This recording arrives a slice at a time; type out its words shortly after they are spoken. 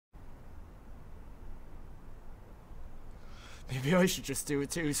Maybe I should just do it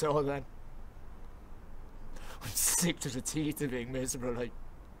too, so then. I'm sick to the teeth of being miserable, like.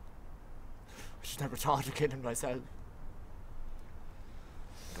 I just never thought of killing myself.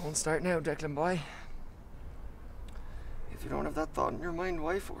 Don't start now, Declan boy. If you don't have that thought in your mind,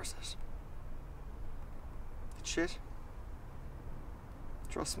 why force it? It's shit.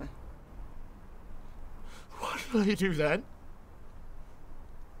 Trust me. What will I do then?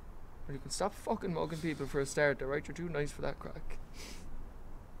 Well, you can stop fucking mugging people for a start, alright? You're too nice for that crack.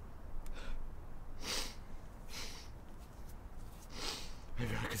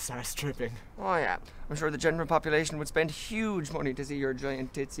 Maybe I could start stripping. Oh yeah, I'm sure the general population would spend huge money to see your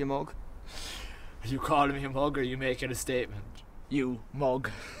giant tits, you mug. Are you calling me a mug or are you making a statement? You mug.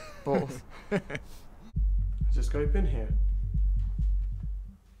 Both. Has this guy been here?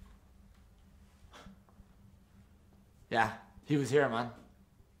 Yeah, he was here, man.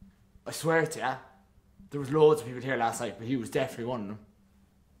 I swear to you. There was loads of people here last night, but he was definitely one of them.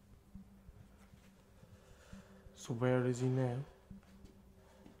 So where is he now?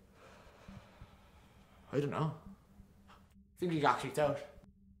 I don't know. I think he got kicked out.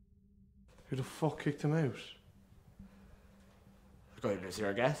 Who the fuck kicked him out? The guy who lives here,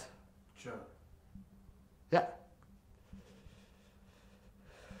 I guess. John. Yeah.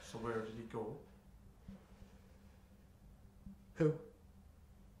 So where did he go? Who?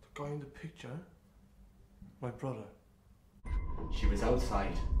 The guy in the picture? My brother. She was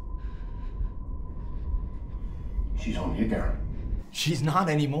outside. She's only a girl. She's not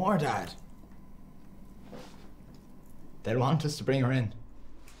anymore, Dad. They'll want us to bring her in.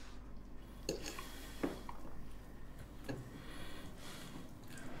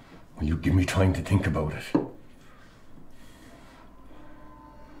 Will you give me time to think about it?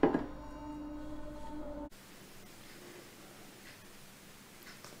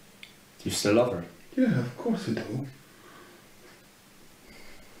 Do you still love her? Yeah, of course I do.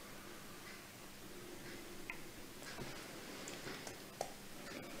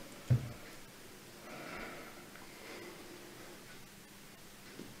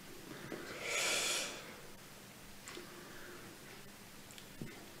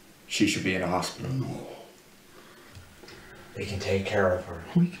 She should be in a hospital. No. They can take care of her.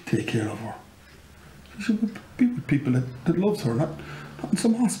 We can take care of her. She should be with people that loves her, not in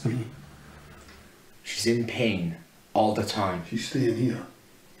some hospital. She's in pain all the time. She's staying here.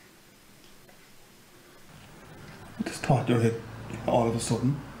 I just thought your head all of a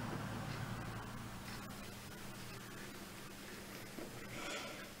sudden.